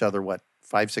known each other,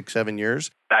 5, 6, 7 years?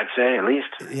 I'd say at least.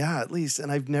 Yeah, at least. And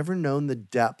I've never known the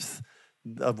depth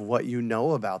of what you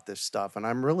know about this stuff. And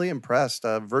I'm really impressed.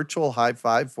 A virtual high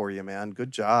five for you, man.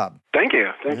 Good job. Thank you.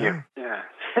 Thank you. Yeah.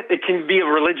 It can be a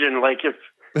religion. Like if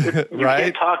you right?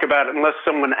 can't talk about it unless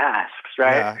someone asks,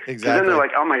 right? Yeah, exactly. So then they're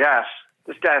like, oh my gosh,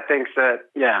 this guy thinks that,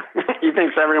 he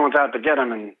thinks everyone's out to get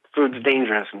him and food's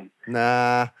dangerous.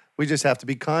 Nah, we just have to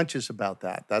be conscious about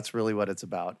that. That's really what it's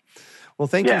about. Well,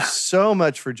 thank you so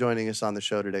much for joining us on the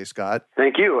show today, Scott.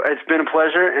 Thank you. It's been a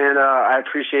pleasure, and I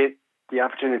appreciate the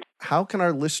opportunity. How can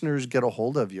our listeners get a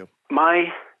hold of you?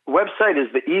 My website is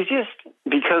the easiest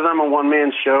because I'm a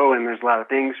one-man show and there's a lot of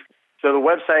things. So the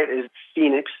website is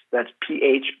Phoenix, that's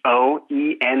Phoenix,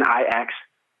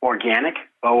 organic, ORGANIC,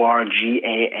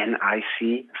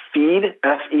 feed,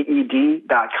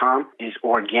 FEED.com is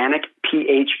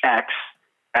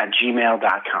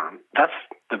organicphx@gmail.com. That's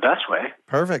the best way.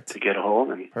 Perfect. To get a hold.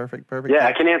 Perfect. Yeah,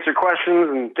 I can answer questions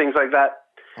and things like that.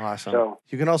 Awesome. So,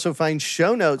 you can also find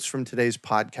show notes from today's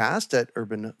podcast at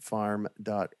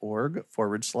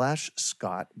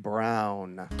urbanfarm.org/Scott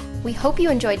Brown. We hope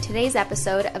you enjoyed today's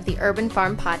episode of the Urban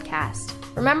Farm Podcast.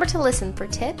 Remember to listen for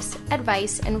tips,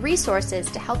 advice, and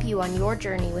resources to help you on your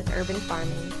journey with urban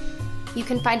farming. You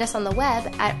can find us on the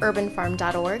web at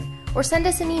urbanfarm.org or send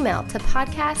us an email to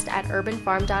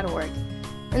podcast@urbanfarm.org.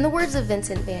 In the words of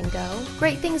Vincent van Gogh,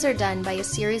 great things are done by a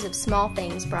series of small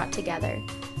things brought together.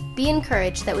 Be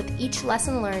encouraged that with each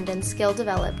lesson learned and skill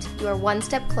developed, you are one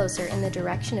step closer in the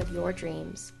direction of your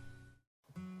dreams.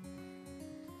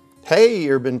 Hey,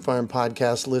 Urban Farm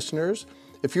Podcast listeners.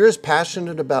 If you're as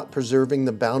passionate about preserving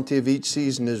the bounty of each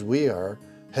season as we are,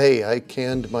 hey, I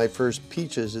canned my first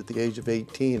peaches at the age of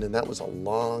 18, and that was a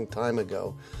long time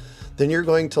ago, then you're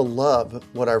going to love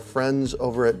what our friends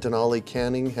over at Denali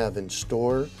Canning have in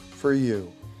store for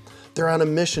you. They're on a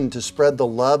mission to spread the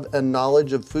love and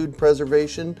knowledge of food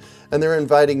preservation, and they're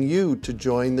inviting you to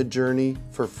join the journey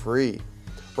for free.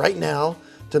 Right now,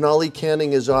 Denali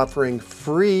Canning is offering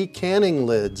free canning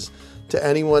lids to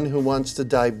anyone who wants to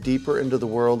dive deeper into the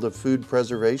world of food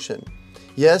preservation.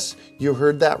 Yes, you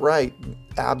heard that right,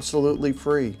 absolutely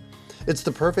free. It's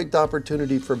the perfect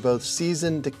opportunity for both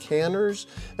seasoned canners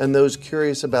and those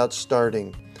curious about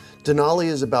starting. Denali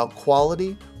is about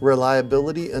quality,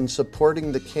 reliability, and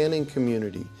supporting the canning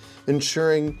community,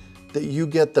 ensuring that you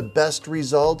get the best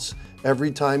results every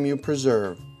time you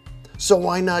preserve. So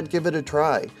why not give it a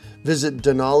try? Visit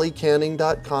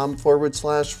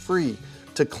denalicanning.com/free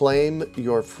to claim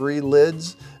your free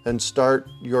lids and start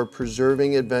your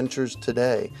preserving adventures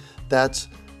today. That's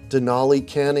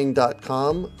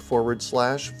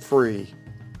denalicanning.com/free.